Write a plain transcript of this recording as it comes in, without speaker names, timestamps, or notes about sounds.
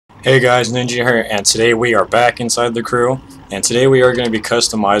Hey guys, Ninja here, and today we are back inside the crew, and today we are going to be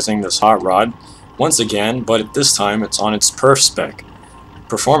customizing this hot rod once again, but this time it's on its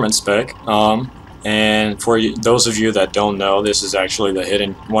performance spec. And for those of you that don't know, this is actually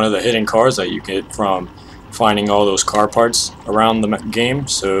one of the hidden cars that you get from finding all those car parts around the game.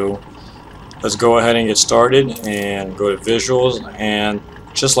 So let's go ahead and get started and go to visuals, and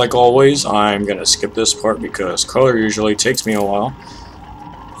just like always, I'm going to skip this part because color usually takes me a while.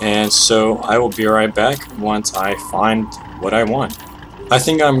 And so I will be right back once I find what I want. I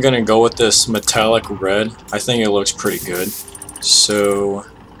think I'm gonna go with this metallic red. I think it looks pretty good. So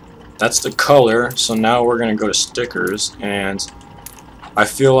that's the color. So now we're gonna go to stickers, and I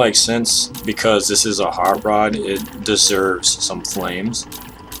feel like because this is a hot rod, it deserves some flames.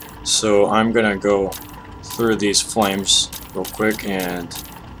 So I'm gonna go through these flames real quick, and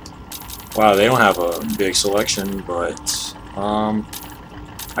wow, they don't have a big selection, but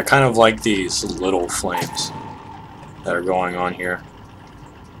I kind of like these little flames that are going on here.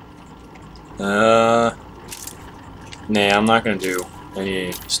 Nah, I'm not gonna do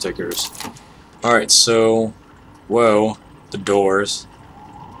any stickers. Alright, so, whoa, the doors.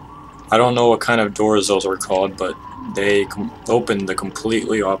 I don't know what kind of doors those are called, but they open the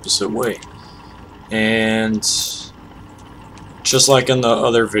completely opposite way. And just like in the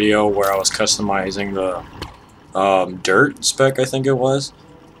other video where I was customizing the dirt spec, I think it was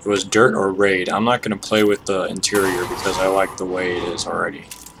dirt or raid. I'm not going to play with the interior because I like the way it is already.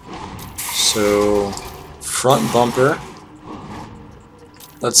 So, front bumper.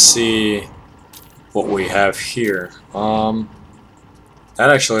 Let's see what we have here. That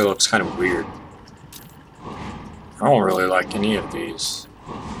actually looks kind of weird. I don't really like any of these.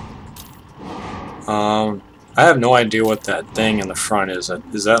 I have no idea what that thing in the front is.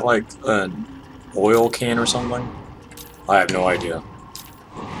 Is that like an oil can or something? I have no idea.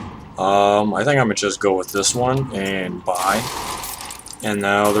 I think I'm gonna just go with this one and buy. And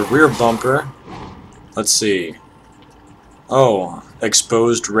now the rear bumper. Let's see. Oh,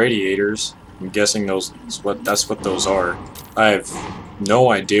 exposed radiators. I'm guessing that's what those are. I have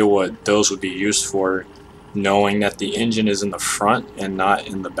no idea what those would be used for, knowing that the engine is in the front and not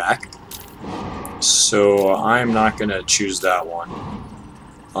in the back. So I'm not gonna choose that one.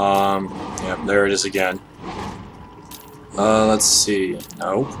 Yeah, there it is again. Let's see.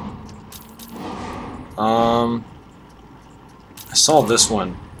 Nope. I saw this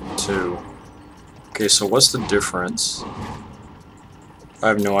one too. Okay, so what's the difference? I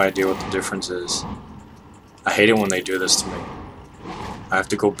have no idea what the difference is. I hate it when they do this to me. I have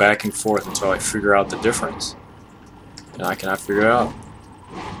to go back and forth until I figure out the difference. And I cannot figure it out.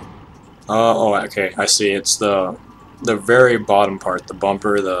 Oh, okay, I see. It's the very bottom part, the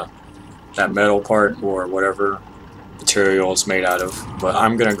bumper, that metal part, or whatever material it's made out of. But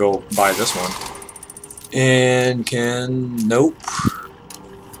I'm gonna go buy this one. And nope.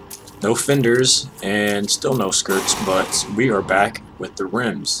 No fenders, and still no skirts, but we are back with the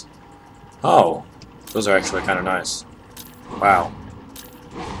rims. Oh, those are actually kind of nice. Wow.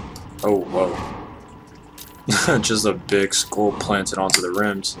 Oh, whoa. Just a big skull planted onto the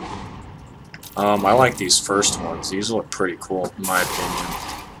rims. I like these first ones. These look pretty cool, in my opinion.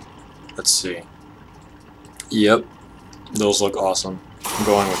 Let's see. Yep, those look awesome. I'm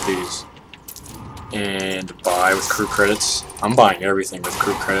going with these. And buy with crew credits. I'm buying everything with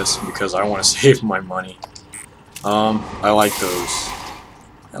crew credits because I want to save my money. I like those.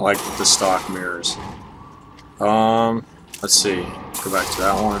 I like the stock mirrors. Let's see. Go back to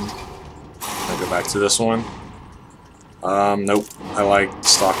that one. I'll go back to this one. Nope. I like the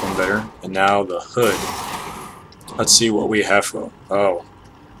stock one better. And now the hood. Let's see what we have for. Oh.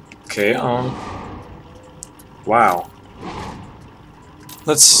 Okay. Wow.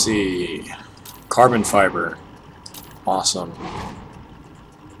 Let's see. Carbon fiber. Awesome.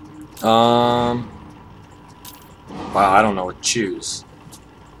 Wow, I don't know what to choose.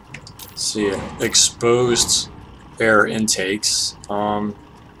 Let's see, exposed air intakes. Let's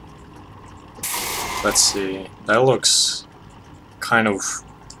see. That looks kind of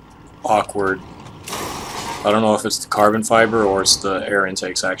awkward. I don't know if it's the carbon fiber or it's the air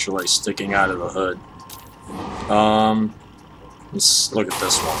intakes actually sticking out of the hood. Let's look at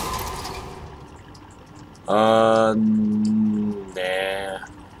this one. Nah.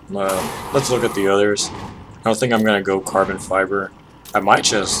 Let's look at the others. I don't think I'm gonna go carbon fiber. I might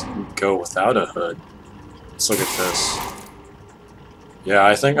just go without a hood. Let's look at this. Yeah,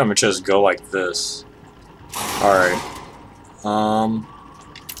 I think I'm gonna just go like this. Alright.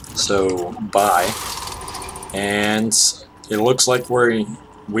 So buy. And it looks like we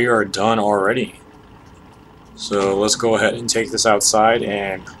are done already. So let's go ahead and take this outside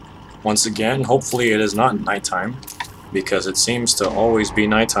and once again, hopefully it is not nighttime, because it seems to always be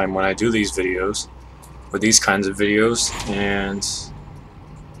nighttime when I do these videos, or these kinds of videos, and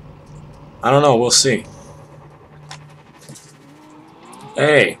I don't know, we'll see.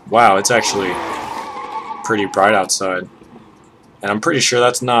 Hey, wow, it's actually pretty bright outside. And I'm pretty sure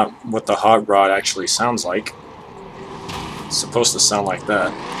that's not what the hot rod actually sounds like. It's supposed to sound like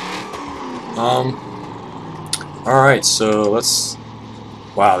that. Alright, so let's...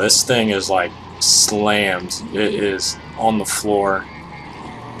 Wow, this thing is like slammed. It is on the floor.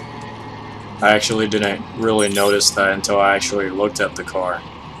 I actually didn't really notice that until I actually looked at the car.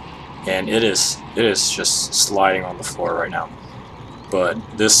 And it is just sliding on the floor right now. But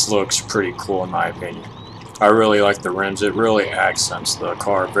this looks pretty cool in my opinion. I really like the rims. It really accents the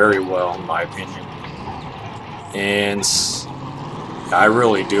car very well in my opinion. And I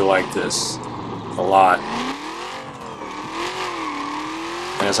really do like this a lot.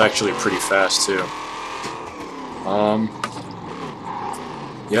 And it's actually pretty fast too.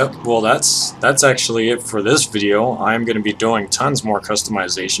 Yep, well that's actually it for this video. I'm going to be doing tons more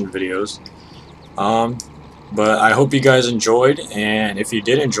customization videos. But I hope you guys enjoyed, and if you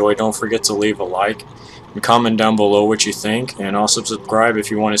did enjoy, don't forget to leave a like and comment down below what you think, and also subscribe if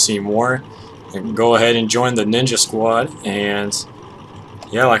you want to see more, and go ahead and join the Ninja Squad. And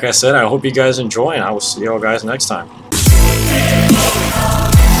yeah, like I said, I hope you guys enjoy, and I will see y'all guys next time.